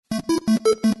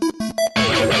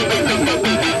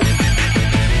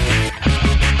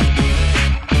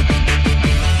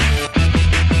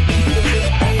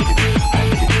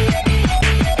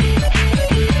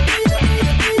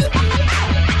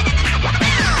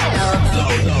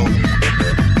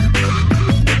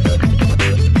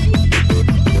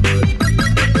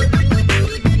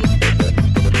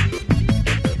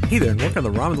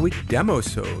ROM of the Week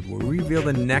Demosode, where we reveal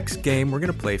the next game we're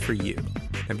going to play for you.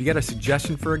 Now, if you got a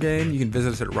suggestion for a game, you can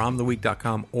visit us at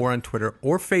romoftheweek.com or on Twitter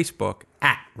or Facebook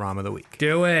at ROM of the Week.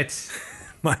 Do it.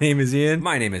 My name is Ian.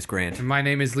 My name is Grant. And my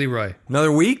name is Leroy.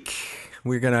 Another week.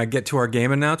 We're going to get to our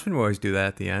game announcement. We always do that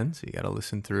at the end, so you got to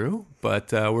listen through.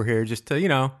 But we're here just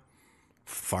to,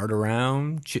 fart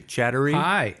around, chit-chattery.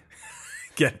 Hi.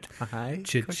 Get hi.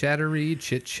 Chit-chattery.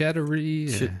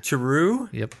 Chit-charoo?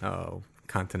 Yep. Oh,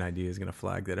 Content ID is going to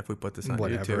flag that if we put this on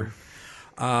Whatever.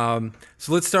 YouTube.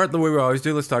 So let's start the way we always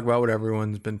do. Let's talk about what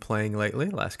everyone's been playing lately,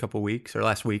 last couple weeks, or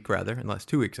last week rather, and last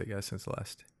 2 weeks, I guess, since the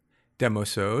last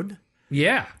Demosode.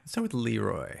 Yeah. Let's start with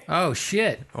Leroy. Oh,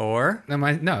 shit. Or? No,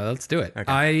 let's do it.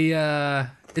 Okay.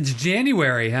 It's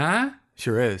January, huh?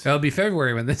 Sure is. It'll be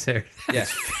February when this airs.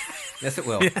 Yes. Yes, it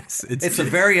will. Yes. It's the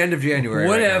very end of January.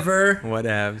 Whatever.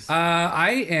 Whatevs.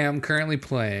 I am currently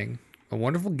playing a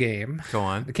wonderful game. Go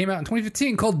on. It came out in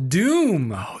 2015 called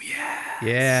Doom. Oh, yeah.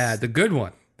 Yeah, the good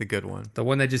one. The good one. The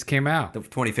one that just came out. The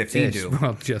 2015 Doom.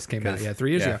 Well, just came out. Yeah,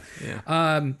 3 years ago.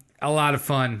 Yeah. A lot of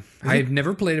fun. I've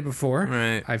never played it before.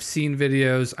 Right. I've seen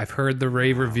videos. I've heard the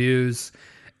rave reviews.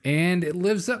 And it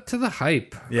lives up to the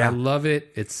hype. Yeah. I love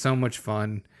it. It's so much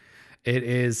fun. It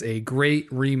is a great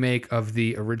remake of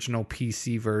the original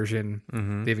PC version.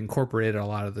 Mm-hmm. They've incorporated a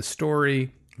lot of the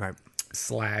story. Right.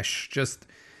 / just...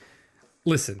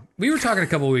 Listen, we were talking a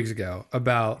couple of weeks ago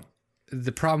about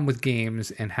the problem with games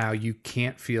and how you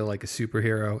can't feel like a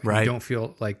superhero. And Right. You don't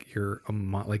feel like you're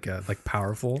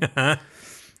powerful.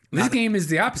 This game is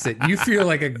the opposite. You feel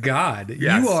like a god.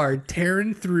 Yes. You are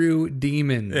tearing through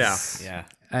demons. Yeah.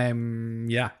 Yeah.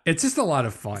 Yeah. It's just a lot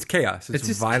of fun. It's chaos. It's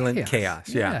just violent chaos.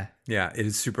 Yeah. Yeah. Yeah. It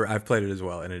is super. I've played it as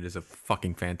well, and it is a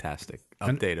fucking fantastic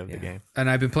update of the game.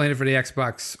 And I've been playing it for the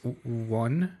Xbox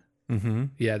One. Mm-hmm.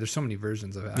 Yeah, there's so many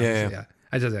versions of it. Yeah.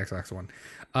 I did the Xbox One.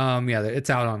 It's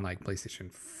out on like PlayStation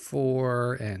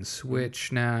 4 and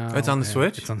Switch now. Oh, it's on the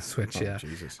Switch? It's on the Switch, yeah.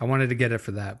 Jesus. I wanted to get it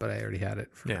for that, but I already had it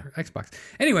for Yeah. Xbox.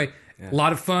 Anyway, a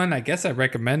lot of fun. I guess I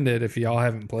recommend it if y'all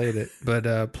haven't played it,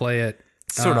 but play it.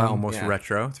 Sort of almost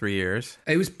retro, 3 years.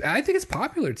 I think it's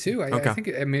popular too. I think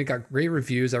it got great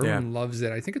reviews. Everyone loves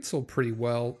it. I think it sold pretty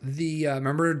well. The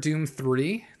remember Doom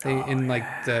 3 in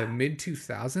the mid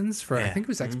 2000s for I think it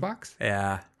was Xbox.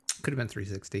 Yeah. Could have been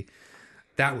 360.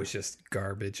 That was just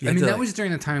garbage. Yeah, I mean, that was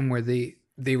during the time where they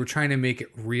were trying to make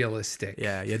it realistic.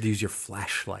 Yeah. You had to use your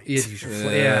flashlight.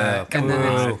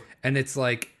 And it's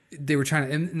like they were trying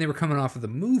to, and they were coming off of the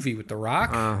movie with The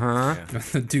Rock.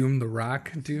 The Doom, The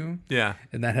Rock Doom. Yeah.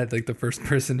 And that had like the first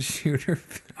person shooter.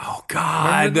 Oh,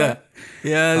 God.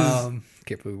 Yes.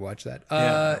 Can't believe we watched that.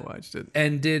 I watched it.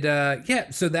 And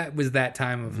so that was that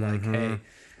time of like, hey,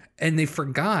 and they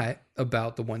forgot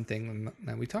about the one thing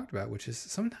that we talked about, which is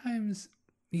sometimes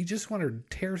you just want to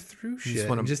tear through shit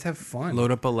and just have fun.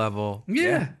 Load up a level.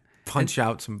 Yeah. Punch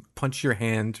your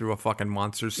hand through a fucking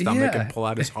monster's stomach and pull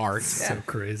out his heart. So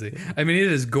crazy. I mean, it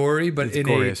is gory, but It's in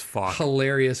gory a as fuck.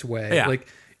 hilarious way. Yeah. Like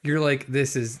you're like,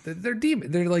 they're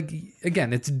demon. They're like,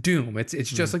 again, it's Doom. It's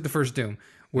just like the first Doom,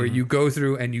 where you go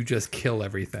through and you just kill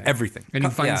everything. Everything. And you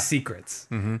find secrets.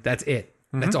 That's it.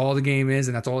 That's all the game is,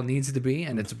 and that's all it needs to be,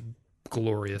 and it's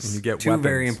glorious. You get Two weapons.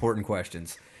 very important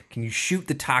questions. Can you shoot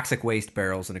the toxic waste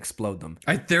barrels and explode them?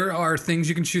 There are things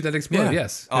you can shoot that explode. Yeah.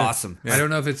 Yes. Awesome. I don't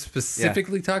know if it's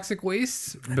specifically toxic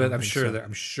waste, but I'm sure there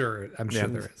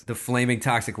is. The flaming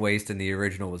toxic waste in the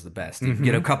original was the best. You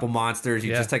get a couple monsters,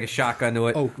 you just take a shotgun to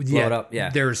it, blow it up. Yeah.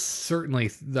 There's certainly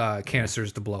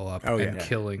canisters to blow up and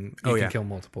killing. You can kill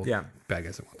multiple bad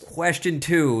guys at once. Question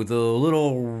 2, the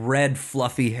little red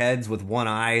fluffy heads with one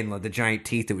eye and the giant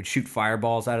teeth that would shoot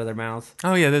fireballs out of their mouths.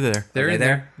 Oh, yeah, they're there. They're they in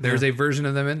there? There's a version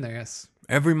of them in there, yes.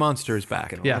 Every monster is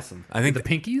back. Yeah. Awesome. I think The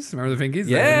Pinkies? Remember the Pinkies?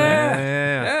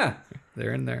 Yeah.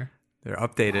 They're in there. they're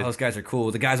updated. Oh, those guys are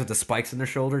cool. The guys with the spikes in their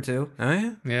shoulder, too. Oh,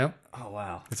 yeah. Yeah. Oh,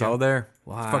 wow. It's all there.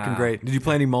 Wow. It's fucking great. Did you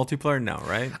play any multiplayer? No,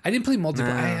 right? I didn't play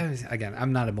multiplayer. Again,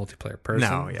 I'm not a multiplayer person.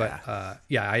 No, yeah.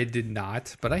 But I did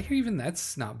not. But I hear even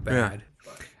that's not bad.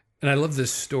 And I love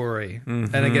this story.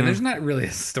 And again, there's not really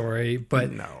a story,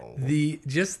 but the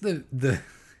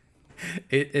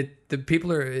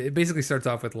people are. It basically starts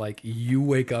off with like you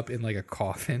wake up in like a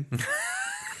coffin,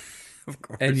 Of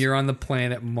course. and you're on the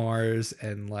planet Mars,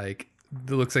 and like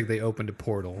it looks like they opened a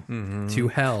portal to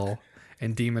hell,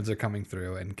 and demons are coming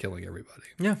through and killing everybody.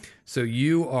 Yeah. So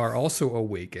you are also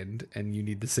awakened, and you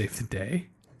need to save the day.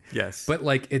 Yes. But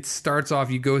like it starts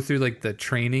off, you go through like the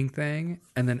training thing,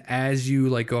 and then as you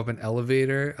like go up an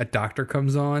elevator, a doctor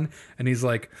comes on, and he's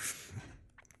like,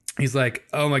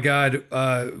 oh my god,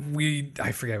 I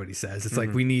forget what he says. It's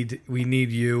like we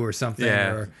need you or something,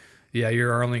 Yeah. or yeah,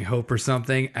 you're our only hope or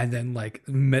something, and then like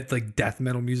death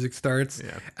metal music starts,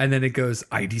 Yeah. and then it goes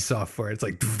ID software. It's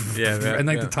like and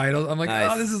like the title. I'm like,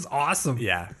 Nice. oh, this is awesome.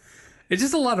 Yeah. It's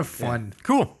just a lot of fun.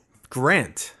 Cool.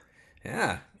 Grant,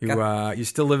 Yeah. you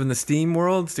still live in the Steam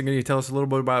world? So can you tell us a little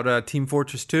bit about Team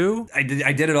Fortress 2? I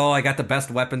did it all. I got the best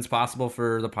weapons possible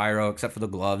for the pyro, except for the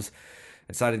gloves.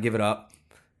 I decided to give it up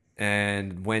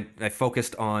and I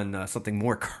focused on something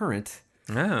more current.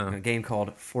 Oh. A game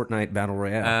called Fortnite Battle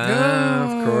Royale.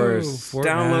 Of course. Fortnite.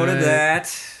 Downloaded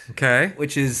that. Okay.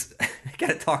 Which is, I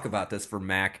gotta talk about this for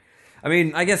Mac. I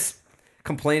mean, I guess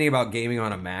complaining about gaming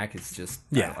on a Mac is just,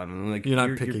 Yeah. I don't know, like You're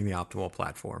not picking the optimal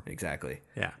platform. Exactly.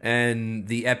 Yeah. And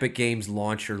the Epic Games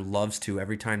launcher loves to,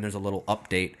 every time there's a little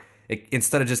update,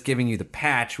 instead of just giving you the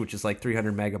patch, which is like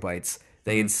 300 megabytes,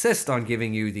 they insist on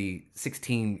giving you the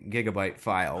 16 gigabyte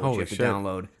file, which Holy you have to shit.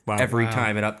 download Wow. every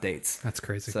time it updates. That's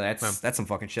crazy. So that's some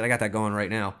fucking shit. I got that going right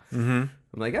now. Mm-hmm. I'm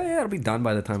like, oh yeah, it'll be done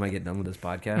by the time I get done with this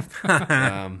podcast.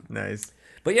 Nice.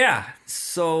 But yeah,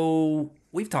 so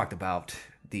we've talked about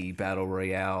the Battle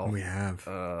Royale. We have.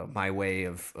 My way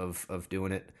of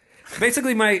doing it.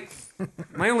 Basically, my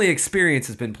only experience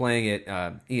has been playing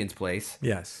at Ian's place,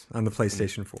 Yes, on the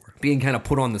PlayStation 4. being kind of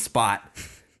put on the spot,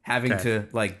 having Okay. to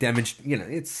like demonstrate. You know,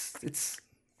 it's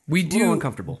We a little do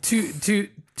uncomfortable.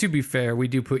 To be fair, we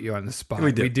do put you on the spot.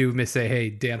 We do. We do say, "Hey,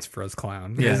 dance for us,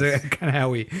 clown." Yes. Is kind of how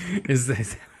we is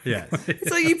this? Yes.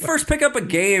 So you first pick up a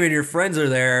game and your friends are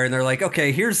there and they're like,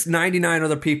 okay, here's 99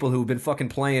 other people who've been fucking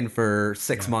playing for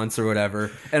 6 months or whatever.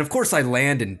 And of course I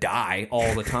land and die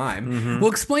all the time.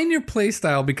 Well, explain your play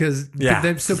style because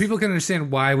Yeah. so people can understand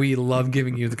why we love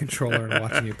giving you the controller and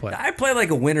watching you play. I play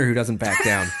like a winner who doesn't back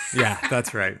down. Yeah,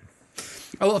 that's right.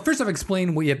 Oh, well, first off,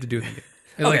 explain what you have to do.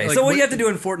 Okay, so what you have to do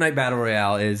in Fortnite Battle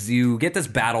Royale is you get this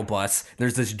battle bus.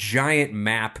 There's this giant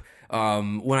map.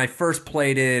 When I first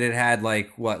played it, it had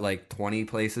like 20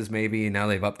 places maybe, and now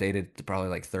they've updated to probably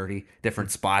like 30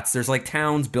 different spots. There's like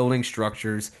towns, building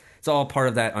structures. It's all part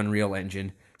of that Unreal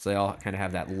Engine, so they all kind of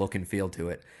have that look and feel to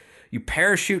it. You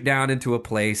parachute down into a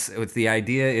place. With the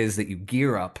idea is that you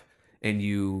gear up and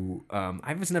you.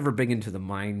 I was never big into the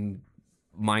mine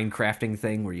crafting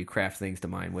thing where you craft things to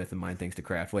mine with and mine things to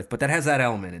craft with, but that has that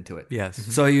element into it. Yes.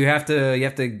 So you have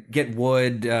to get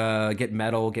wood, get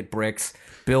metal, get bricks,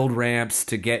 build ramps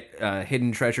to get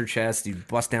hidden treasure chests. You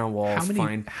bust down walls.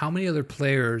 How many other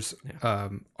players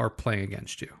are playing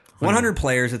against you? 100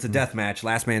 players. It's a death match.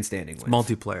 Last man standing wins.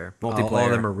 Multiplayer. All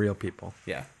of them are real people.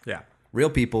 Yeah. Yeah. Real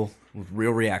people with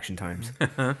real reaction times.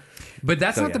 But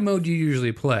that's not the mode you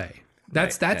usually play.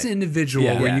 That's Right. individual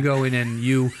Yeah. where Yeah. you go in and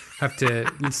you have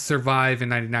to survive in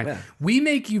 99. Yeah. We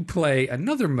make you play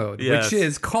another mode, Yes. which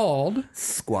is called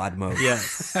Squad mode.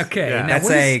 Yes. okay. Yeah. Now That's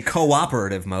what is- a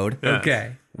cooperative mode.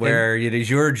 okay. Where it is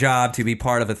your job to be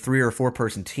part of a 3 or 4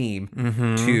 person team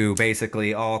to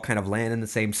basically all kind of land in the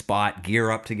same spot,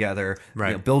 gear up together,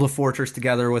 Right. build a fortress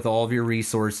together with all of your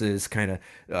resources, kind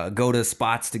of go to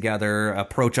spots together,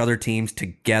 approach other teams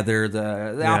together.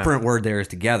 The operant word there is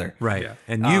together. Right. Yeah.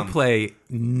 And you play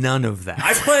none of that.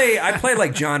 I play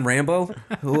like John Rambo,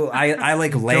 who I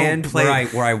like land play-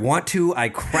 where I want to. I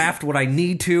craft what I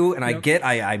need to, and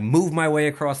I move my way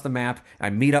across the map. I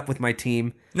meet up with my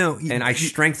team. No, and I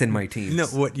strengthen my teams. No,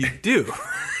 what you do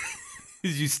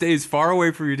is you stay as far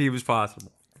away from your team as possible.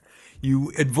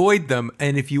 You avoid them,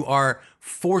 and if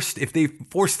they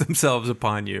force themselves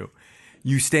upon you,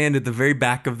 you stand at the very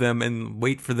back of them and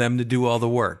wait for them to do all the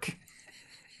work.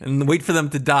 And wait for them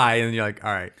to die, and you're like,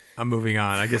 all right, I'm moving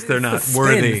on. I guess they're not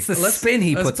worthy. It's the spin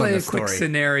he Let's puts on play the a quick story.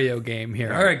 scenario game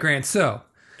here. All right, Grant. So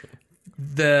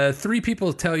the 3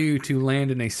 people tell you to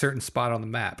land in a certain spot on the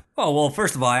map. Oh, well,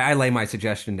 first of all, I lay my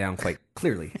suggestion down quite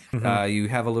clearly. You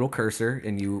have a little cursor,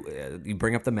 and you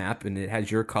bring up the map, and it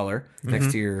has your color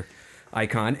next to your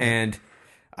icon, and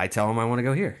I tell them I want to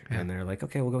go here. And they're like,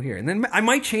 okay, we'll go here. And then I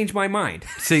might change my mind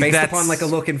See, based that's- upon like a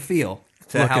look and feel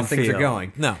to Look how and things feel. are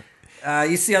going. No.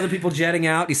 You see other people jetting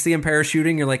out. You see them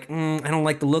parachuting. You're like, I don't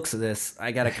like the looks of this.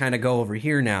 I got to kind of go over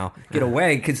here now. Get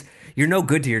away, because you're no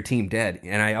good to your team dead.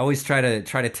 And I always try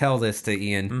to tell this to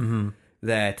Ian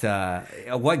that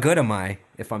what good am I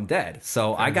if I'm dead?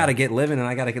 So I got to get living, and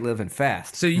I got to get living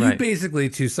fast. So you Right. basically,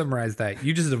 to summarize that,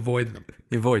 you just avoid them.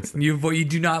 He avoids them. You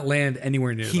do not land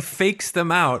anywhere near He them. fakes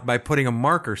them out by putting a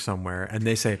marker somewhere, and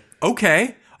they say,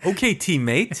 okay,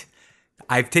 teammate.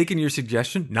 I've taken your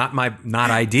suggestion. Not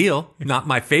ideal, not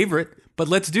my favorite, but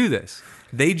let's do this.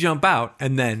 They jump out,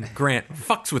 and then Grant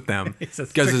fucks with them,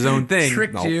 does his own thing.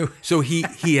 Tricked you. So he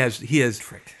has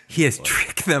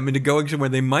tricked them into going somewhere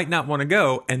they might not want to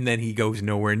go, and then he goes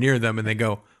nowhere near them, and they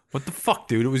go, "What the fuck,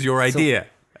 dude? It was your idea."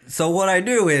 So what I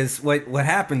do is what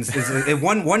happens is if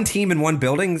one team in one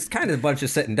building is kind of a bunch of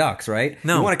sitting ducks, right?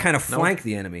 No. You want to kind of flank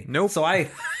the enemy. Nope. So I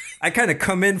kind of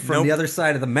come in from the other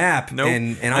side of the map and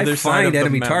I Other side of find the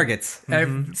enemy map. targets.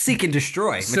 Seek and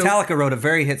destroy. So- Metallica wrote a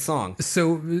very hit song.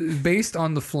 So, based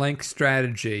on the flank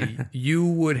strategy, you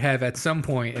would have at some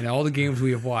point in all the games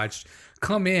we have watched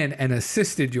come in and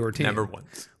assisted your team. Never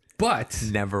once. But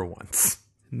Never once.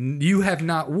 you have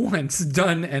not once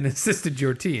done and assisted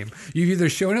your team. You've either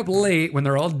shown up late when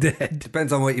they're all dead,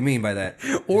 Depends on what you mean by that.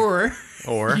 or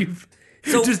Or- you've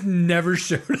just never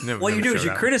showed up. Never, What you never do is showed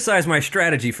you up. criticize my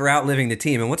strategy for outliving the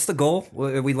team. And what's the goal?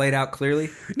 We laid out clearly.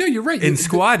 No, you're right. In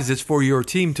squads, it's for your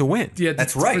team to win. Yeah,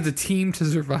 That's it's right. for the team to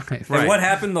survive. Right. And what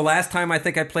happened the last time I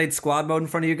think I played squad mode in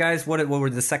front of you guys? What were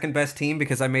the second best team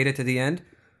because I made it to the end?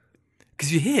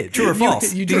 Because you hid. True or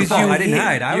false? you True or did. false? You I didn't hid.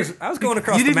 hide. I was going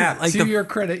across you the didn't, map. like, To your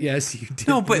credit, yes, you did.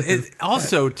 No, but it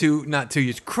also not to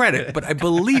his credit, but I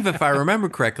believe if I remember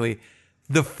correctly,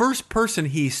 the first person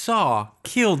he saw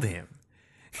killed him.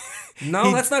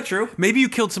 No, that's not true. Maybe you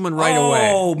killed someone right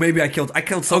away. Oh, maybe I killed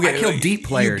some. I killed deep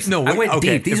players. I went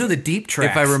deep. These are the deep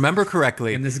tracks. If I remember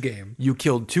correctly, in this game. you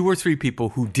killed 2 or 3 people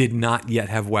who did not yet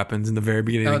have weapons in the very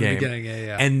beginning of the in the game. beginning,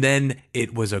 yeah. And then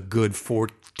it was a good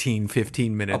 14,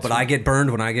 15 minutes. But I get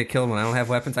burned when I get killed when I don't have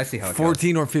weapons. I see how it goes.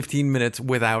 14 or 15 minutes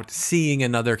without seeing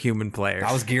another human player.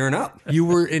 I was gearing up. You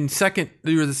were in second.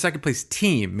 You were the second place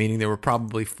team, meaning there were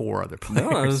probably 4 other players.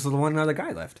 No, I was the one other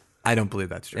guy left. I don't believe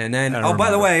that's true. And then, I don't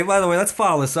by the remember. way, let's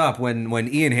follow this up. When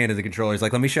Ian handed the controller, he's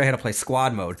like, "Let me show you how to play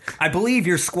squad mode." I believe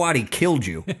your squatty killed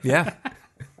you. Yeah.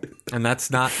 And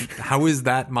that's not. How is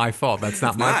that my fault? That's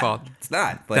not my fault. It's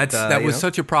not. But, That was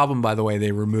such a problem, by the way.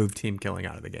 They removed team killing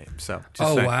out of the game. So, just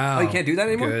Oh, saying. wow. Oh, you can't do that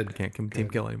anymore? Good. Can't team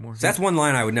kill anymore. That's one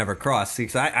line I would never cross. See,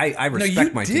 'cause I No, respect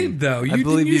you my did, team. though. I believe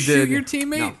didn't you you shoot did. your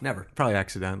teammate? No, never. Probably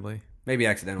accidentally. Maybe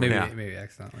accidentally. Maybe. Maybe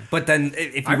accidentally. But then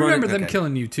if you I run remember it, them okay.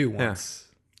 killing you, too, once.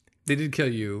 They did kill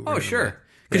you. Oh, sure.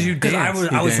 Because you 'Cause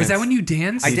danced. I was- Was that when you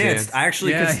danced? I danced. danced. I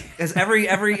actually, Yeah. because every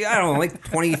I don't know, like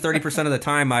 20-30% of the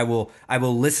time I will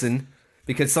listen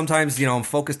because sometimes I'm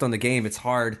focused on the game. It's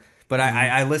hard. But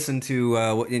I listened to,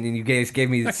 and you guys gave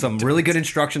me some really good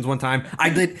instructions one time.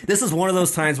 This is one of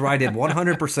those times where I did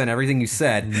 100% everything you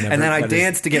said, and then I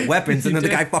danced to get weapons, and then the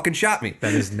guy fucking shot me.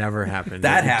 That has never happened.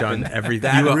 That You've happened. Done everything.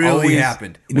 That You will really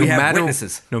happened. We have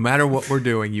witnesses. No matter what we're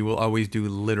doing, you will always do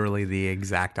literally the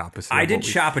exact opposite. I of did what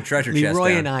we- chop a treasure chest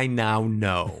Leroy down. and I now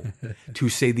know to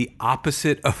say the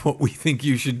opposite of what we think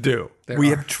you should do. We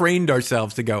have trained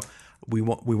ourselves to go. We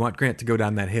want Grant to go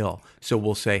down that hill, so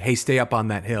we'll say, "Hey, stay up on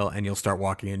that hill," and you'll start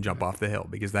walking and jump off the hill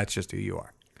because that's just who you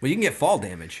are. Well, you can get fall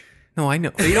damage. No, I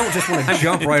know. So you don't just want to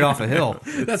jump right off a hill.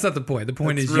 That's not the point. The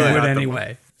point is really you would not the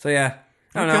anyway. So yeah.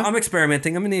 I don't know. I'm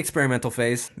experimenting. I'm in the experimental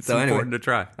phase. It's so anyway, important to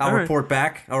try. I'll All right. report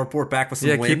back. I'll report back with some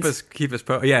Yeah, wins. keep us.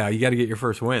 Yeah, you got to get your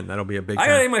first win. That'll be a big. I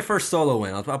time. got my first solo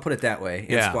win. I'll put it that way. And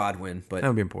Yeah. squad win. But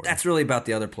That'll be important. That's really about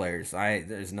the other players.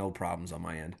 There's no problems on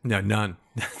my end. No, none.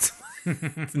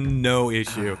 That's no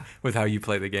issue with how you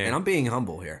play the game. And I'm being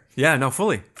humble here. Yeah, no,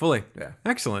 fully. Yeah.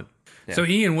 Excellent. So,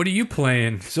 Ian, what are you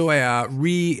playing? So I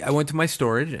went to my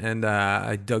storage and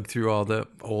I dug through all the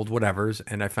old whatevers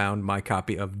and I found my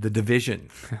copy of The Division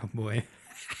Oh, boy.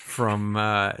 from.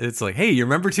 It's like, hey, you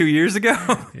remember 2 years ago?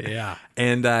 Yeah.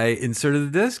 And I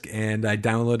inserted the disc and I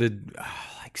downloaded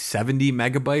like 70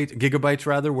 gigabytes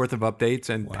rather worth of updates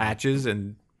and patches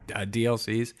and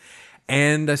DLCs,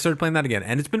 and I started playing that again,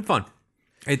 and it's been fun.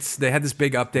 They had this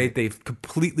big update. They've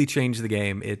completely changed the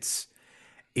game.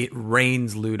 It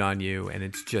rains loot on you, and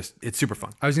it's super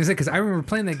fun. I was going to say, because I remember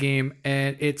playing that game,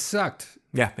 and it sucked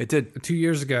Yeah, it did. 2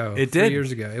 years ago. It 3 did.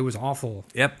 years ago. It was awful.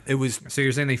 Yep, it was. So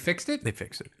you're saying they fixed it? They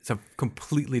fixed it. It's a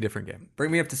completely different game.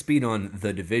 Bring me up to speed on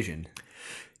The Division.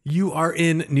 You are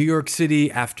in New York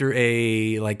City after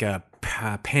a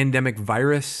pandemic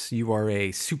virus. You are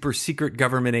a super secret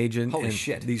government agent. Holy and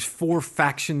shit. These 4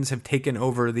 factions have taken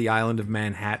over the island of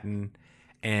Manhattan,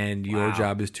 and your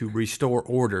job is to restore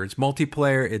order. It's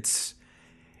multiplayer.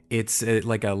 It's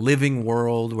like a living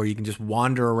world where you can just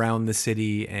wander around the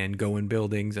city and go in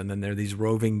buildings, and then there are these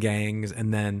roving gangs,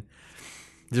 and then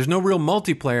there's no real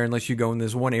multiplayer unless you go in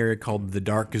this one area called the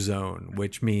Dark Zone,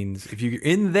 which means if you're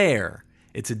in there,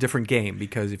 it's a different game,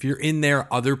 because if you're in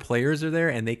there, other players are there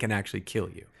and they can actually kill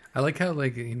you. I like how,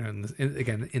 in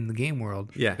the game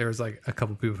world, Yeah. there was like a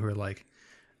couple people who were like,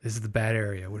 this is the bad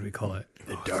area. What do we call it?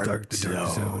 The dark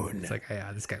zone. It's like,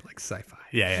 yeah, this guy likes sci-fi.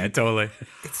 Yeah, totally.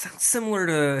 It sounds similar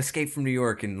to Escape from New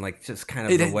York in like just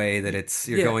kind of the way that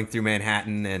you're going through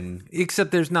Manhattan and Except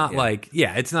there's not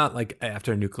it's not like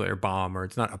after a nuclear bomb, or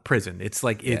it's not a prison. It's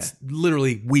like it's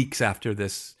literally weeks after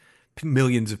this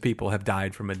millions of people have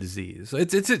died from a disease. So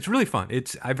it's really fun.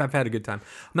 I've had a good time.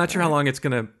 I'm not sure how long it's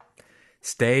gonna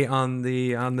stay on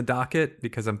the docket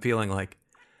because I'm feeling like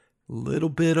a little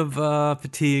bit of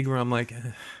fatigue where I'm like,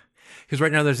 because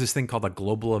right now there's this thing called a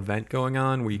global event going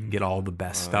on where you can get all the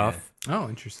best stuff. Oh,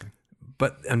 interesting.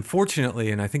 But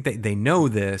unfortunately, and I think they know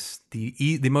this,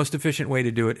 the most efficient way to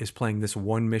do it is playing this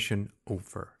one mission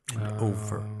over and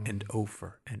over and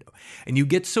over and you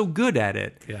get so good at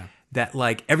it that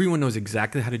like everyone knows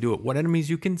exactly how to do it. What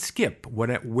enemies you can skip,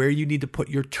 where you need to put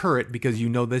your turret because you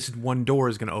know this one door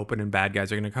is going to open and bad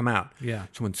guys are going to come out. Yeah.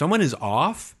 So when someone is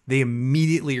off, they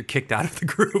immediately are kicked out of the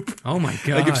group. Oh my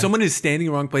God. Like if someone is standing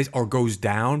in the wrong place or goes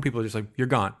down, people are just like, you're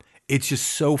gone. It's just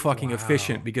so fucking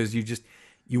efficient because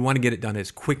you want to get it done as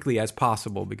quickly as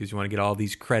possible because you want to get all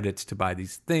these credits to buy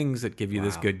these things that give you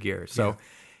this good gear. So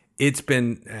it's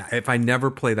been, if I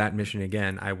never play that mission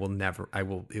again, it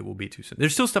will be too soon.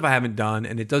 There's still stuff I haven't done,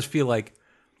 and it does feel like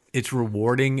it's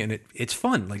rewarding and it's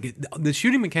fun. Like the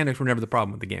shooting mechanics were never the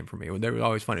problem with the game for me. They were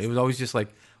always fun. It was always just like,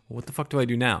 well, what the fuck do I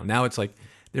do now? Now it's like,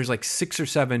 there's like 6 or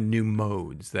 7 new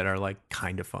modes that are like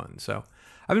kind of fun. So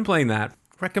I've been playing that.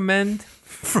 Recommend.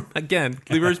 Again,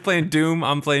 Leroy's playing Doom,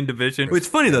 I'm playing Division. It's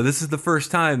funny though, this is the first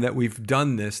time that we've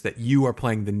done this that you are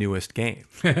playing the newest game.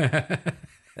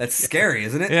 That's scary,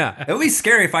 isn't it? Yeah. It would be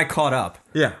scary if I caught up.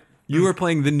 Yeah. You are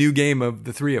playing the new game of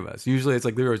the three of us. Usually it's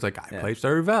like Leroy's like, I play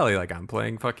Stardew Valley. Like I'm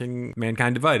playing fucking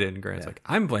Mankind Divided. And Grant's like,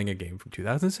 I'm playing a game from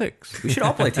 2006. We should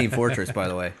all play Team Fortress, by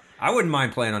the way. I wouldn't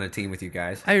mind playing on a team with you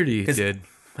guys. I already did.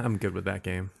 I'm good with that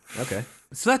game. Okay.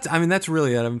 So that's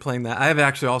really it. I've been playing that. I have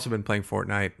actually also been playing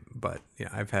Fortnite, but yeah,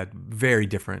 I've had very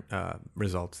different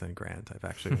results than Grant. I've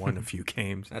actually won a few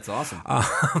games. That's awesome.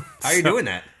 How are you doing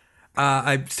that?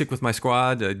 I stick with my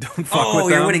squad. Don't fuck with them. Oh,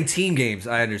 you're winning team games.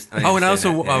 I understand. And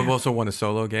I've also won a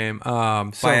solo game.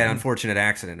 By an unfortunate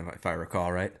accident, if I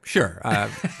recall, right? Sure.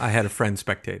 I had a friend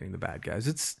spectating the bad guys.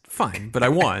 It's fine, but I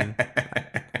won.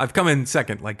 I've come in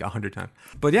second like 100 times.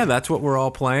 But yeah, that's what we're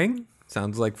all playing.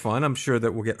 Sounds like fun. I'm sure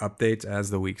that we'll get updates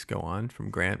as the weeks go on from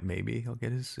Grant. Maybe he'll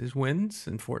get his wins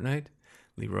in Fortnite.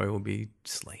 Leroy will be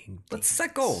slaying. Let's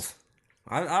set goals.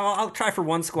 I'll try for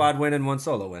 1 squad win and 1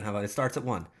 solo win. How about it starts at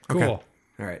 1? Cool. Okay.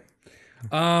 All right.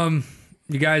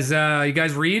 You guys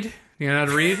read? You know how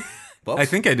to read? Books? I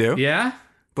think I do. Yeah.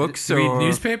 Books Read or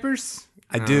newspapers?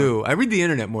 I do. I read the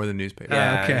internet more than newspapers.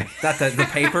 Yeah, okay. Not the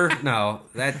paper. No,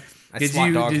 that. Did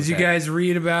you guys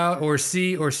read about or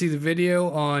see the video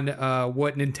on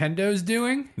what Nintendo's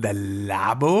doing? The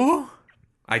Labo?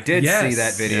 I did see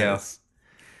that video. Yes.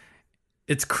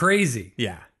 It's crazy.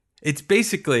 Yeah. It's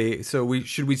basically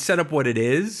should we set up what it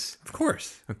is? Of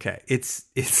course. Okay. It's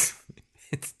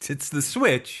the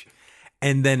Switch,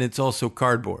 and then it's also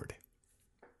cardboard.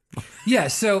 Yeah,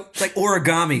 so It's like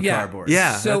origami cardboard.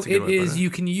 Yeah. so that's a good it way to put is. You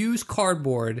can use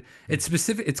cardboard. It's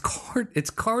specific. It's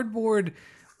cardboard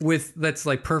that's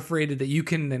like perforated that you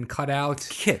can then cut out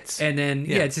Kits. and then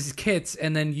it's just kits,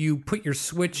 and then you put your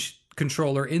Switch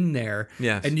controller in there.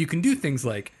 Yes. And you can do things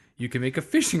like you can make a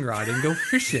fishing rod and go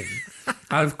fishing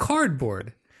out of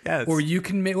cardboard. Yes. Or you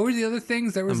can make. What were the other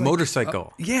things? There was A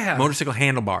motorcycle. yeah. Motorcycle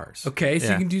handlebars. Okay, so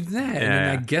Yeah. you can do that, and then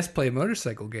I guess play a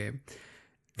motorcycle game.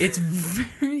 It's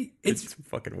very. It's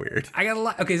fucking weird. I got a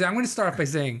lot. Okay, so I'm going to start off by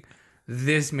saying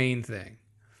this main thing.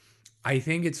 I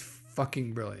think it's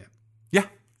fucking brilliant. Yeah.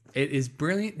 It is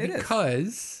brilliant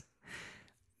it's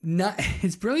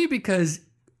brilliant because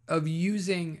of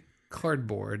using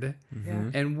cardboard.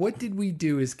 And what did we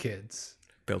do as kids?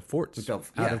 Build forts. Out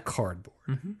of cardboard.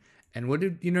 And what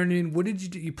did you know what I mean? What did you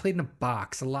do? You played in a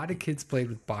box. A lot of kids played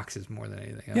with boxes more than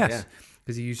anything else. Yes.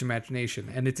 Because you use your imagination.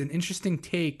 And it's an interesting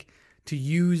take to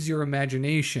use your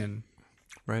imagination.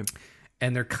 Right.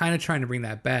 And they're kind of trying to bring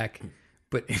that back,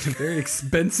 but in a very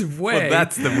expensive way. Well,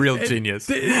 that's the real genius.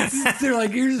 They're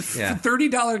like, here's a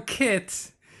 $30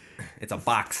 kit It's a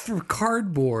box. for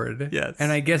cardboard. Yes.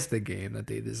 And I guess the game that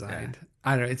they designed.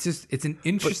 I don't know. It's an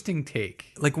interesting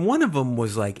take. Like one of them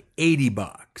was like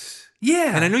 $80.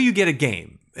 Yeah. And I know you get a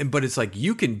game, but it's like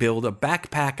you can build a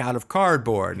backpack out of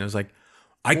cardboard. And I was like,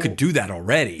 I could do that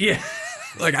already. Yeah.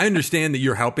 Like I understand that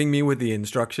you're helping me with the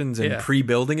instructions and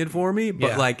pre-building it for me,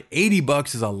 but like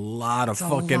 $80 is a lot of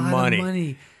fucking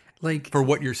money Like for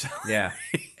what you're selling. Yeah.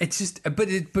 it's just, but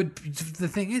the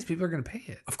thing is, people are going to pay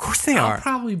it. Of course they I'll are.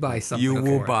 probably buy something. You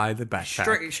will for it. buy the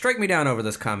backpack. Strike me down over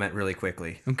this comment really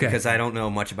quickly. Okay. Because I don't know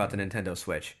much about the Nintendo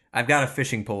Switch. I've got a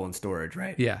fishing pole in storage,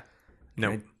 right? Yeah.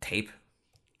 No. Tape.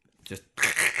 Just.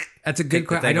 That's a good the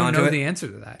question. I thing don't onto know it. the answer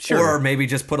to that. Or maybe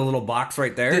just put a little box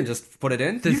right there and just put it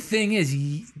in. The thing is,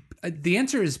 The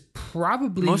answer is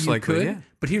probably Most you likely, could. yeah.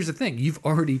 But here's the thing: you've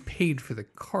already paid for the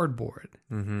cardboard.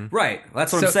 Right.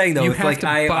 That's what So I'm saying, though. you If have like to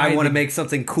I buy want to the- make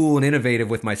something cool and innovative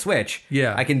with my Switch,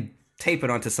 Yeah. I can tape it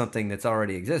onto something that's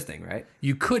already existing, right?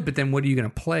 You could, but then what are you going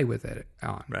to play with it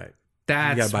on? Right.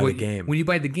 That's You gotta buy what the game. When you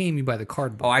buy the game, you buy the Oh,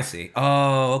 cardboard. I see.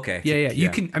 Oh, okay. Yeah. You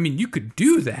can. I mean, you could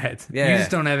do that. You Yeah. just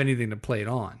don't have anything to play it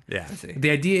on. Yeah. I see. The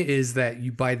idea is that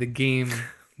you buy the game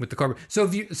with the cardboard. So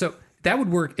that would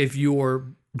work if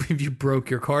you broke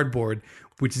your cardboard,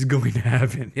 which is going to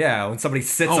happen. Yeah, when somebody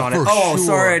sits Oh, on it. for Oh, sure.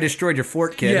 sorry, I destroyed your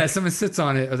fort, kid. Yeah, someone sits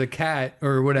on it, or the cat,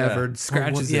 or whatever,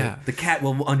 scratches yeah. it. The cat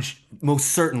will most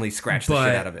certainly scratch the But-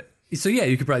 shit out of it. So yeah,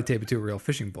 you could probably tape it to a real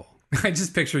fishing pole. I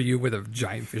just picture you with a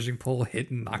giant fishing pole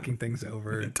hitting, knocking things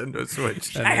over. Nintendo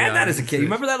Switch. And I had then, that as a kid. You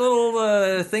remember that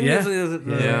little thing? Yeah.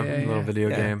 Yeah, yeah, little video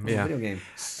game. little Yeah. video game.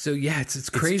 So yeah, it's It's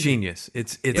crazy. genius.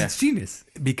 It's It's genius.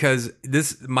 because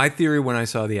my theory when I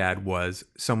saw the ad was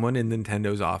someone in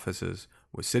Nintendo's offices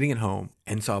was sitting at home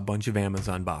and saw a bunch of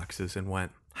Amazon boxes and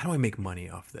went, how do I make money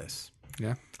off this?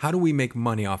 Yeah. How do we make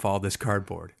money off all this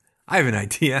cardboard? I have an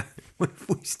idea. What if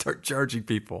we start charging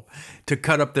people to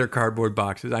cut up their cardboard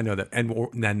boxes? I know that. And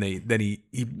then he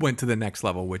went to the next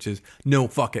level, which is, no,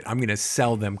 fuck it. I'm going to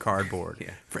sell them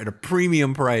cardboard at a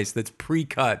premium price that's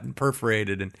pre-cut and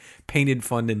perforated and painted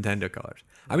fun Nintendo colors.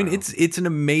 I mean, it's an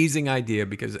amazing idea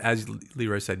because, as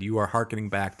Leroy said, you are hearkening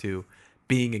back to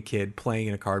being a kid playing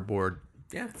in a cardboard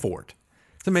fort.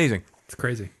 It's amazing. It's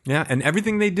crazy. Yeah, and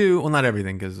everything they do, well, not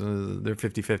everything because they're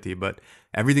 50-50, but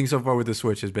everything so far with the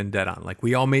Switch has been dead on. Like,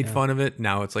 we all made fun of it.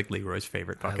 Now it's like Leroy's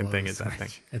favorite fucking thing is that thing.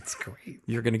 It's great.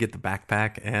 You're going to get the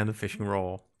backpack and the fishing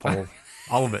roll pole,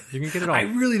 all of it. You can get it all. I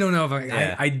really don't know if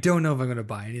I don't know if I'm going to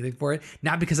buy anything for it.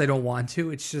 Not because I don't want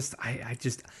to. It's just I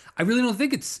really don't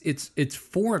think it's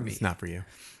for me. It's not for you.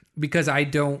 Because I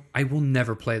will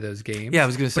never play those games. Yeah, I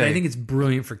was gonna say. But I think it's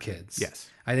brilliant for kids. Yes.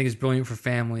 I think it's brilliant for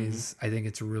families. I think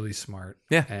it's really smart.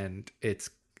 Yeah. And it's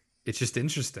just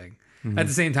interesting. At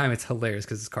the same time, it's hilarious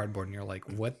because it's cardboard and you're like,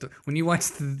 what the, when you watch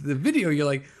the video, you're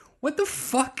like, what the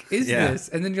fuck is this?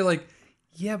 And then you're like,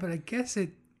 yeah, but I guess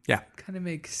it Yeah. kind of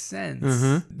makes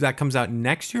sense. That comes out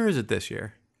next year or is it this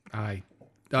year? I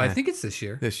think it's this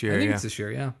year. This year, I think yeah. it's this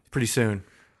year, yeah. Pretty soon.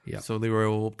 Yeah. So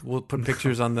Leroy we'll put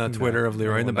pictures on the Twitter of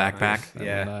Leroy in the backpack.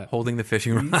 Yeah. Holding the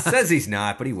fishing He rod. says he's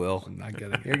not, but he will. Not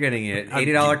getting You're it. getting it.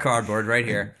 $80 cardboard right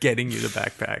here. Getting you the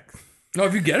backpack. No,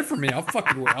 if you get it for me, I'll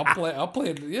fucking I'll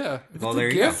play it. Yeah. If Well, it's there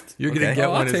a you go. gift. You're going to Okay. get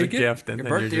I'll one as a take it. gift. And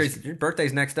Your then you're just your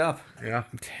birthday's next up. Yeah.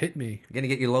 Hit me. You're gonna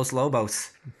get your Los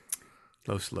Lobos.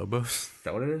 Los Lobos. Is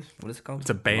that what it is? What is it called? It's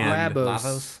a band. Labos.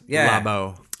 Lavos. Yeah.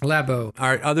 Labo. Labo. All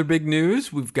right, other big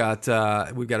news. We've got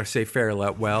to say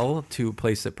farewell to a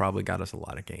place that probably got us a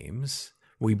lot of games.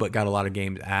 We got a lot of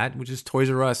games at, which is Toys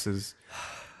R Us is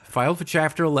filed for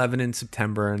Chapter 11 in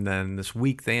September, and then this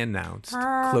week they announced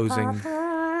closing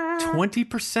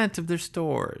 20% of their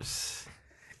stores.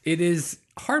 It is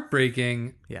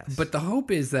heartbreaking. Yes. But the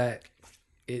hope is that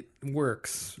it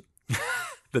works.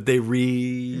 That they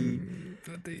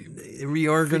That they Figure it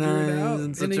reorganize out in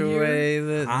in such a a year. way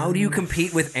that How do you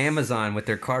compete with Amazon with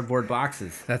their cardboard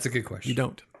boxes? That's a good question. you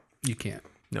don't. You can't.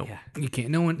 No. You can't.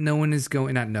 No one is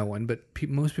going. Not no one, but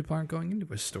most people aren't going into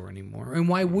a store anymore. And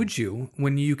why would you?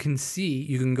 When you can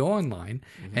go online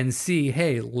and see,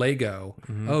 hey, Lego.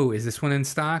 Oh, is this one in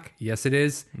stock? Yes, it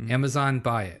is. Amazon,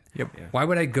 buy it. Yep. Why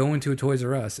would I go into a Toys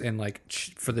R Us and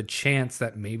for the chance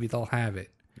that maybe they'll have it?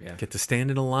 Get to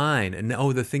stand in a line, and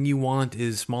the thing you want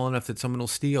is small enough that someone will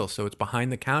steal, so it's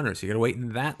behind the counter. So you got to wait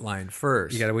in that line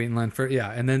first. You got to wait in line for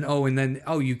and then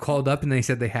you called up and they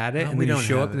said they had it, and we then you don't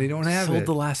show have up and it. they don't have Sold it.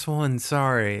 the last one.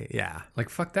 Sorry. Yeah. Like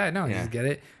fuck that. No, just get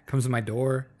it. Comes to my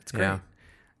door. It's great. Yeah.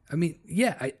 I mean,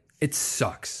 it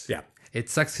sucks. Yeah. It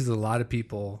sucks because a lot of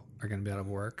people are going to be out of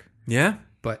work, Yeah.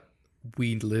 but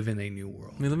we live in a new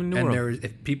world. We live in a new and world.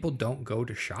 if people don't go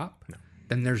to shop,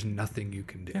 then there's nothing you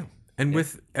can do. Yeah. And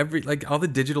with all the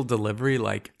digital delivery,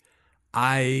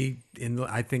 I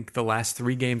think the last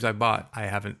 3 games I bought, I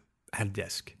haven't had a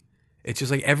disc. It's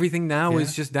just like everything now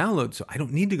is just download, so I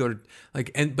don't need to go to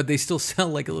but they still sell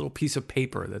like a little piece of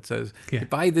paper that says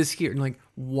buy this here, and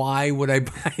why would I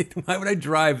buy? Why would I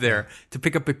drive there to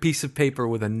pick up a piece of paper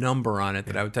with a number on it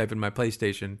that I would type in my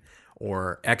PlayStation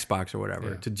or Xbox or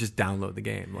whatever to just download the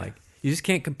game? You just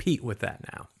can't compete with that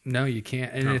now. No, you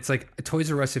can't. And it's like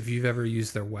Toys R Us, if you've ever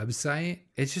used their website,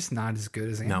 it's just not as good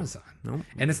as Amazon. Nope.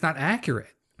 And it's not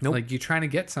accurate. Nope. Like you're trying to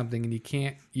get something and you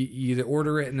can't, you either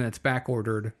order it and then it's back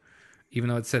ordered, even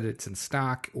though it said it's in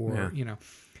stock, or,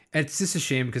 it's just a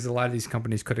shame because a lot of these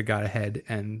companies could have got ahead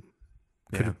and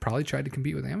could have probably tried to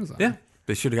compete with Amazon. Yeah.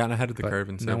 They should have gotten ahead of the curve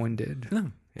and no one did.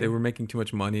 no. They were making too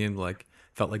much money and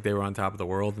felt like they were on top of the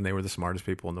world and they were the smartest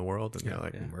people in the world. And they're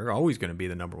like, we're always going to be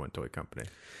the number one toy company.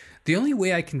 The only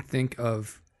way I can think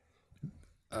of,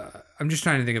 I'm just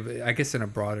trying to think of it, I guess in a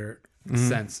broader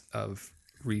sense of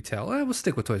retail. We'll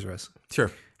stick with Toys R Us.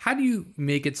 Sure. How do you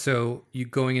make it so you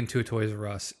going into a Toys R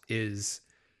Us is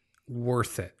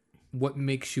worth it? What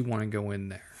makes you want to go in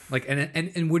there? Like,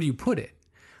 and where do you put it?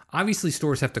 Obviously,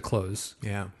 stores have to close.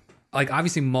 Yeah. Like,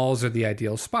 obviously, malls are the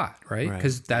ideal spot, right?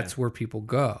 Because that's where people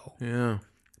go. Yeah.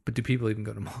 But do people even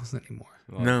go to malls anymore?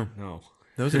 Well, No.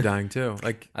 Those are dying too.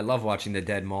 Like, I love watching the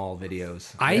dead mall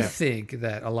videos. I think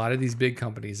that a lot of these big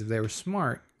companies, if they were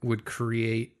smart, would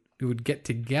get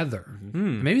together.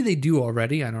 Maybe they do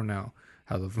already. I don't know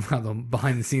how the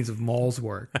behind the scenes of malls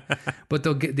work, but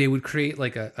they would create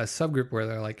like a subgroup where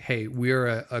they're like, hey,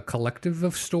 we're a collective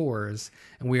of stores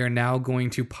and we are now going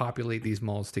to populate these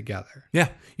malls together. yeah.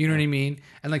 You know what I mean?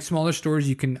 And like smaller stores,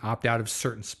 you can opt out of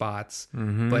certain spots,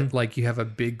 but like you have a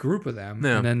big group of them,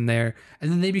 Yeah. and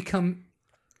then they become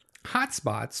hot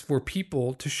spots for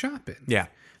people to shop in. Yeah.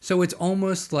 So it's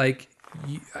almost like,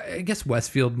 I guess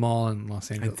Westfield Mall in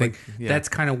Los Angeles, think, that's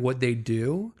kind of what they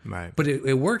do. Right. But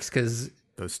it works because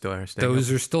Those still are staying.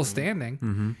 those are still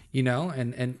standing, you know,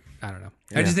 and I don't know.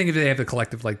 I just think if they have a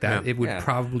collective like that, it would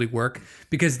probably work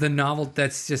because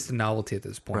that's just a novelty at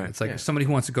this point. Right. It's like somebody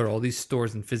who wants to go to all these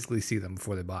stores and physically see them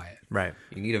before they buy it. Right.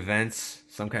 You need events,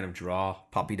 some kind of draw,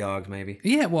 puppy dogs maybe.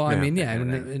 Yeah, well, I mean,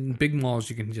 kind of in big malls,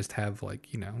 you can just have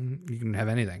like, you know, you can have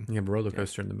anything. You have a roller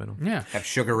coaster in the middle. Yeah. Have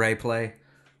Sugar Ray play.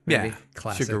 Yeah.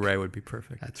 Classic. Sugar Ray would be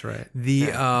perfect. That's right.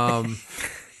 The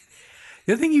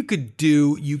the other thing you could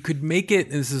do, you could make it,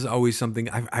 and this is always something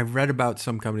I've read about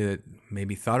some company that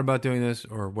maybe thought about doing this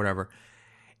or whatever,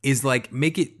 is like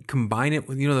combine it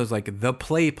with, you know, those like the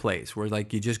play place where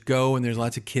like you just go and there's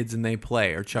lots of kids and they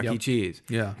play, or Chuck E. Cheese.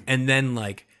 Yeah. And then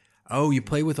like, oh, you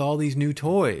play with all these new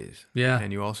toys. Yeah.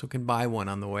 And you also can buy one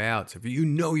on the way out. So if you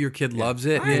know your kid loves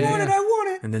it. I want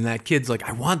it. And then that kid's like,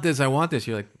 I want this.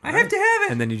 You're like, I have to have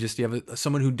it. And then you have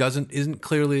someone who isn't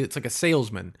clearly, it's like a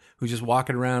salesman who's just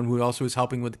walking around who also is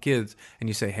helping with the kids. And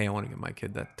you say, hey, I want to get my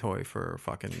kid that toy for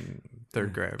fucking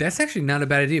third grade. That's actually not a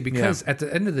bad idea because at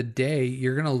the end of the day,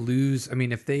 you're going to lose. I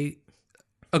mean,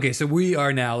 okay, so we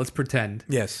are now, let's pretend.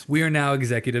 Yes. We are now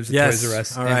executives at Yes. Toys R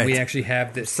Us. All and right. we actually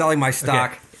have this. Selling my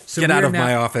stock. Okay. So Get we out are of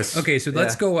my office. Okay, so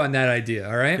let's go on that idea,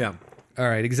 all right? Yeah. All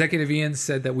right, Executive Ian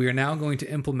said that we are now going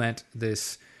to implement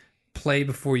this play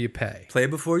before you pay. Play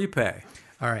before you pay.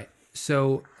 All right.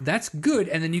 So that's good,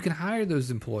 and then you can hire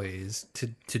those employees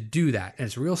to do that. And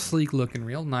it's real sleek looking,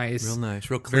 real nice. Real nice,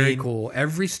 real clean. Very cool.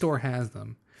 Every store has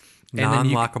them. And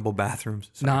then Non-lockable bathrooms.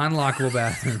 non-lockable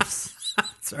bathrooms.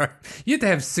 Sorry. You have to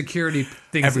have security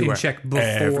things Everywhere. in check before.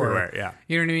 Everywhere, yeah.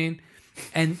 You know what I mean?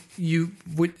 And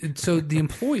so the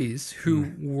employees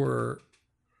who were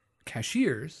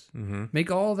cashiers make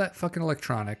all that fucking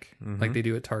electronic like they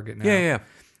do at Target now. Yeah.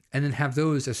 And then have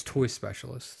those as toy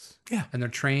specialists. Yeah. And they're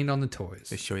trained on the toys.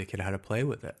 They show your kid how to play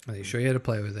with it. They show you how to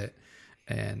play with it.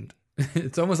 And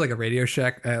it's almost like a Radio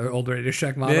Shack, old Radio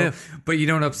Shack model, but you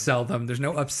don't upsell them. There's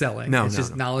no upselling. It's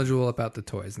just knowledgeable about the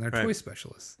toys, and they're toy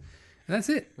specialists. And that's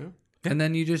it. Yeah. And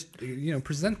then you just,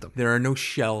 present them. There are no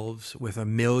shelves with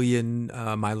 1 million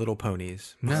My Little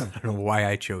Ponies. No. I don't know why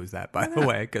I chose that, by the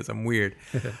way, because I'm weird.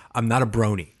 I'm not a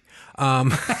brony.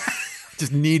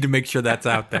 Just need to make sure that's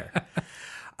out there.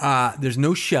 There's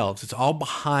no shelves. It's all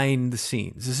behind the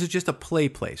scenes. This is just a play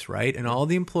place, right? And all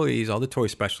the employees, all the toy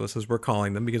specialists, as we're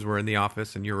calling them, because we're in the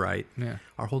office, and you're right,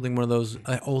 are holding one of those,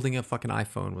 holding a fucking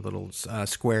iPhone with a little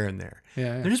square in there.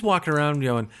 Yeah. They're just walking around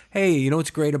going, hey, you know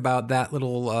what's great about that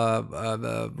little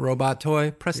robot toy?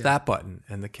 Press that button.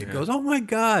 And the kid goes, oh my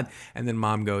God. And then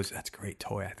mom goes, that's a great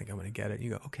toy. I think I'm going to get it.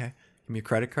 You go, okay, give me a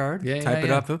credit card. Type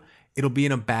it up. It'll be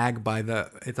in a bag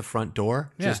at the front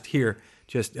door. Yeah. Just here.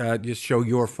 Just show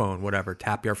your phone, whatever.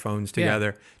 Tap your phones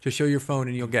together. Just show your phone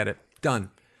and you'll get it. Done.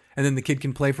 And then the kid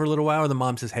can play for a little while, or the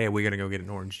mom says, hey, we got to go get an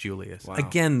Orange Julius. Wow.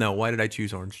 Again, though, why did I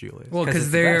choose Orange Julius? Well,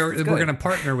 because we're going to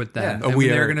partner with them. And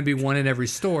they're going to be one in every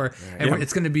store. And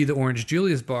it's going to be the Orange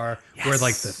Julius bar where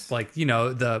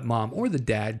the mom or the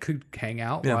dad could hang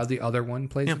out while the other one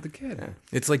plays with the kid. Yeah.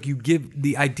 It's like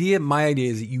my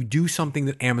idea is that you do something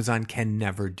that Amazon can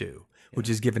never do. Which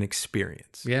is give an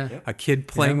experience. Yeah. A kid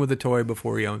playing with a toy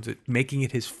before he owns it, making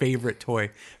it his favorite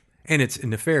toy. And it's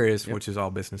nefarious, which is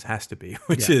all business has to be,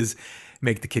 which is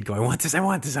make the kid go, I want this. And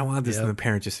the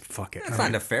parent just, fuck it. It's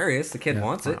not nefarious. The kid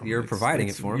wants it. You're providing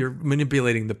it for him. You're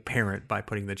manipulating the parent by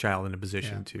putting the child in a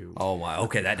position to. Oh, wow.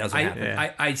 Okay, that doesn't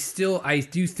happen. I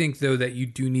do think, though, that you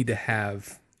do need to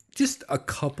have just a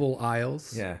couple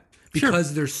aisles. Yeah.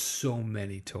 because there's so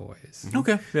many toys.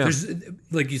 Okay. Yeah. There's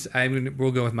like you said,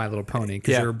 we'll go with My Little Pony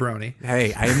because you're a brony.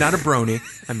 Hey, I am not a brony.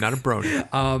 I'm not a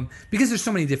brony. Because there's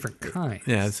so many different kinds.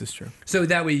 Yeah, this is true. So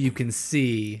that way you can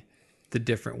see the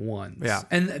different ones. Yeah.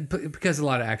 And because a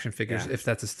lot of action figures, if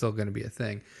that's still going to be a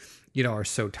thing, are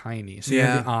so tiny. So you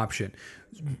have the option.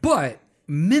 But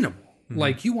minimal.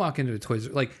 Like you walk into a Toys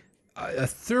R Us, like a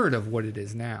third of what it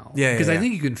is now. Yeah. Because I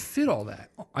think you can fit all that.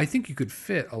 I think you could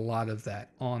fit a lot of that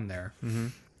on there.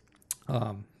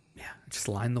 Just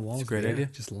line the walls. Great idea.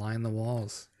 Just line the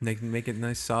walls. They can make it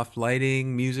nice, soft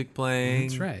lighting, music playing.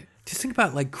 That's right. Just think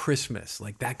about like Christmas.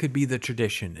 Like that could be the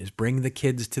tradition: is bring the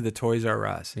kids to the Toys R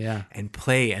Us, and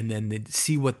play, and then they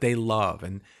see what they love,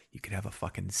 and you could have a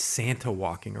fucking Santa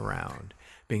walking around,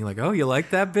 being like, "Oh, you like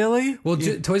that, Billy?" Well,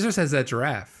 Toys R Us has that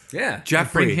giraffe. Yeah,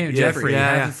 Jeffrey. Bring him, Yeah, Jeffrey. yeah,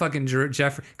 Have yeah. the fucking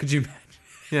Jeffrey. Could you imagine?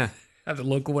 Yeah. Have the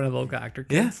one of the local actor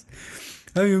Yeah. kids.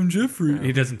 I am Jeffrey.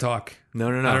 He doesn't talk. No.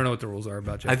 I don't know what the rules are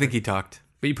about Jeffrey. I think he talked.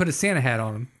 But you put a Santa hat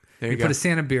on him. There you you go. put a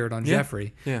Santa beard on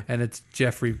Jeffrey. Yeah. And it's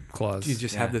Jeffrey Claus. You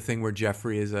just have the thing where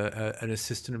Jeffrey is an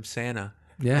assistant of Santa.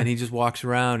 Yeah. And he just walks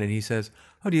around and he says,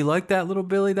 "Oh, do you like that, little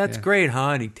Billy? That's great, huh?"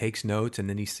 And he takes notes, and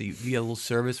then he get a little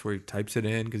service where he types it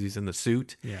in because he's in the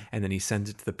suit. Yeah. And then he sends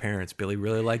it to the parents. Billy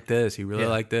really liked this. He really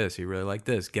liked this. He really liked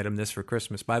this. Get him this for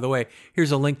Christmas. By the way,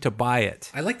 here's a link to buy it.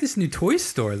 I like this new toy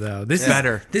store though. This is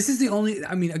Better. This is the only.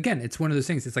 I mean, again, it's one of those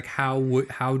things. It's like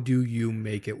how do you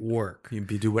make it work? You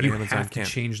do what You Amazon have can. to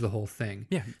change the whole thing.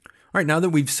 Yeah. All right. Now that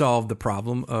we've solved the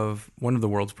problem of one of the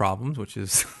world's problems, which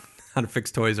is how to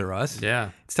fix Toys R Us.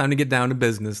 Yeah. It's time to get down to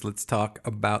business. Let's talk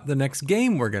about the next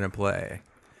game we're going to play.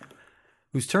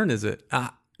 Whose turn is it?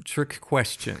 Trick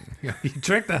question. You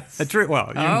tricked us.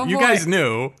 Well, Oh, you boy. guys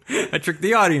knew. I tricked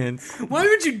the audience. Why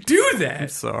would you do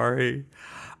that? Sorry.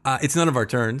 It's none of our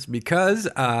turns because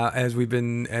as we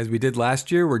did last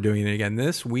year, we're doing it again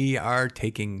we are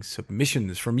taking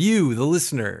submissions from you, the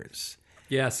listeners.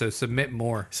 Yeah. So submit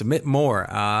more. Submit more.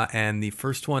 And the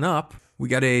first one up, we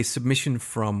got a submission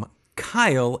from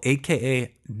Kyle,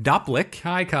 a.k.a. Doplick.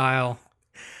 Hi, Kyle.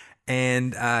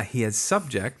 And he has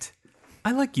subject,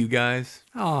 "I like you guys."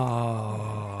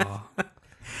 Oh.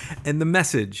 And the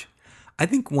message, "I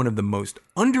think one of the most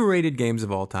underrated games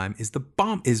of all time is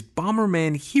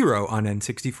Bomberman Hero on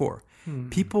N64.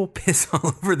 People piss all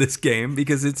over this game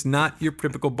because it's not your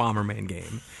typical Bomberman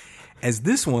game, as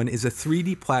this one is a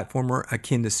 3D platformer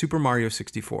akin to Super Mario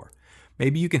 64.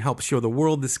 Maybe you can help show the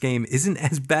world this game isn't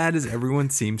as bad as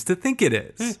everyone seems to think it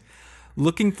is.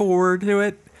 Looking forward to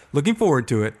it.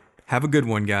 Have a good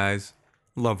one, guys.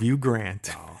 Love you, Grant."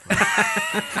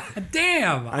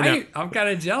 Damn. I'm kind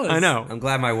of jealous. I know. I'm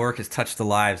glad my work has touched the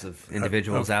lives of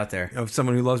individuals out there. Of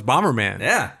someone who loves Bomberman.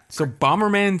 Yeah. So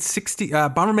Bomberman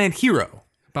Hero.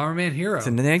 Bomberman Hero a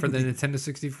for the Nintendo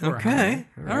 64. Okay.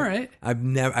 All right. I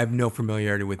have no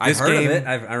familiarity with I've this heard game. of it.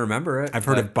 I remember it. I've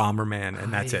heard of Bomberman,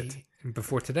 and that's it.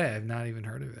 Before today, I've not even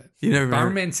heard of it. You never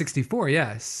heard- Bomberman 64,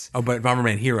 yes. Oh, but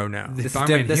Bomberman Hero now. This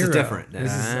Bomberman is Hero. different.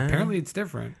 Apparently, it's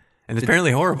different. And it's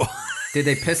apparently horrible. Did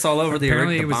they piss all over the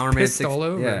Apparently, the it was Bomberman pissed 6? all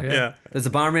over. Yeah. Does the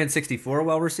Bomberman 64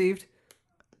 well received?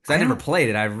 Because I never played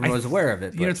it. I was aware of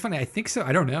it. You know, it's funny. I think so.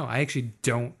 I don't know. I actually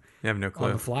don't. You have no On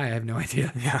clue. the fly, I have no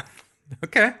idea. Yeah.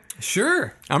 Okay.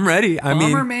 Sure. I'm ready.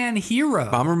 Bomberman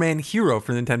Hero. Bomberman Hero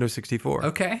for Nintendo 64.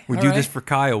 Okay, We all do right. this for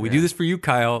Kyle. We do this for you,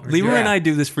 Kyle. Leroy and I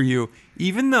do this for you,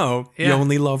 even though you Yeah.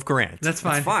 only love Grant. That's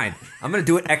fine. It's fine. I'm going to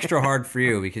do it extra hard for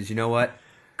you because you know what?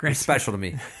 Grant- It's special to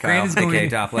me. Grant is Kyle, going- aka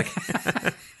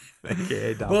Doplick.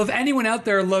 Okay, Dom. Well, if anyone out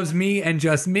there loves me and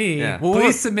just me, Yeah.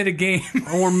 please submit a game.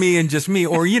 Or me and just me,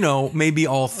 or maybe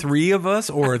all three of us,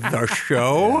 or the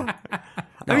show.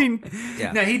 I mean,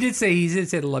 Yeah. No, he did say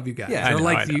to love you guys. Yeah, I or know,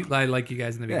 like I know. you, I like you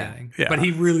guys in the beginning. Yeah. But he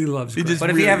really loves. Grant. just-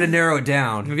 But if you have to narrow it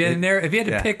down, if you had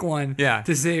to Yeah. pick one, Yeah.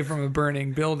 to save from a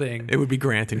burning building, it would be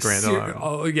Grant and Grant alone.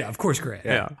 oh yeah, of course, Grant.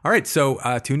 Yeah. All right. So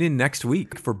tune in next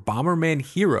week for Bomberman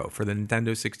Hero for the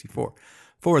Nintendo 64.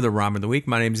 For the ROM of the week,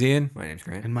 my name's Ian. my name's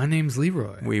Grant. And my name's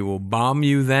Leroy. We will bomb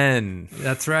you then.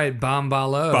 That's right,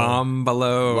 Bombalo. Bomb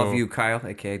below. Love you, Kyle,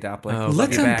 aka Doplick. Oh, Love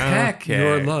Let's you back. unpack Okay.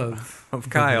 your love. Of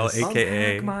Kyle,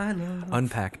 a.k.a. Unpack my love.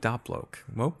 Unpack Doplok.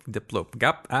 Well, Diploke.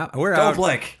 We're out.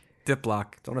 Doplick.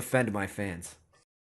 Diplock. Don't offend my fans.